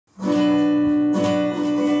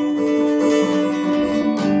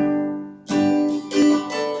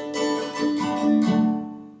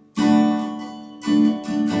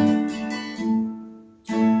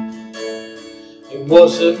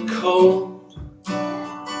was a cold,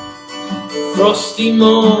 frosty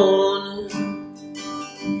morning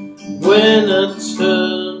when I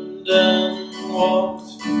turned and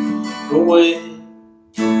walked away.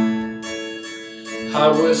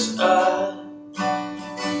 How was I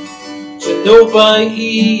to know by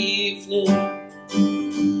evening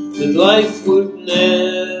that life would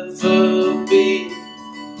never be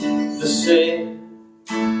the same?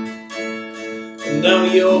 And now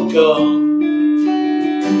you're gone,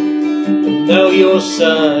 and now you're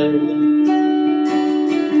silent.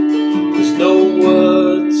 There's no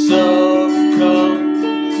words of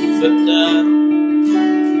comfort now,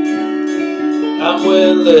 and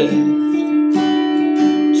we're left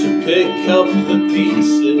to pick up the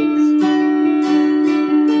pieces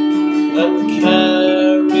and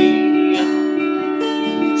carry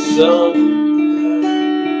on somehow.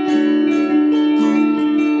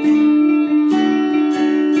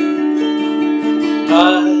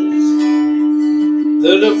 Eyes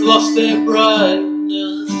that have lost their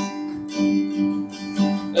brightness,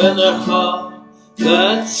 and a heart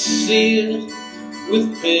that's seared with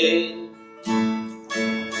pain.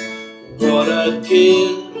 What I'd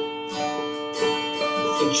give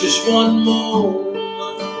for just one moment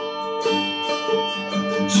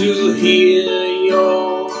to hear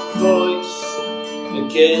your voice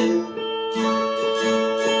again,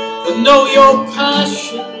 and know your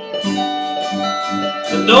passion,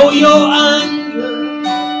 and know your anger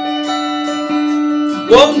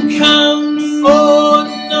won't count for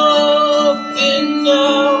nothing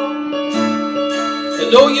now. And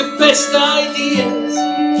know your best ideas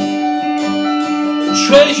and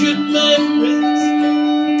treasured memories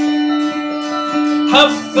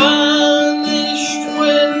have vanished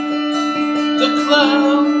with the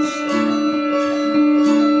clouds.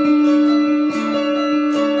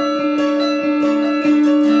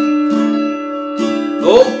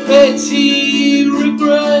 Oh, petty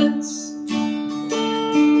regrets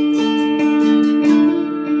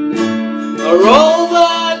are all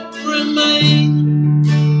that remain,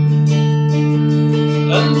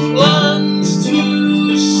 and plans to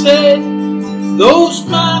set those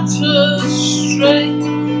matters straight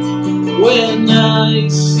when I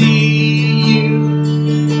see you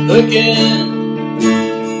again.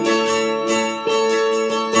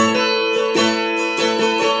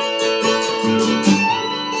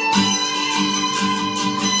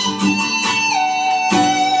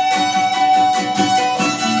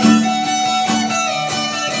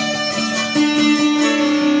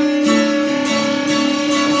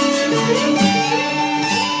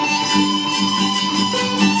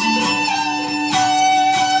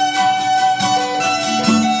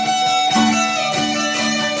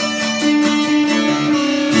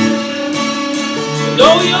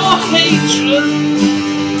 Know your hatred,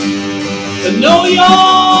 and know your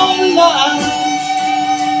lies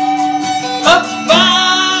have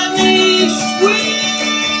vanished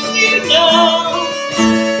with you now.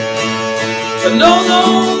 And know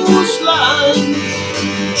those lines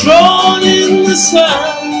drawn in the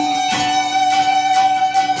sand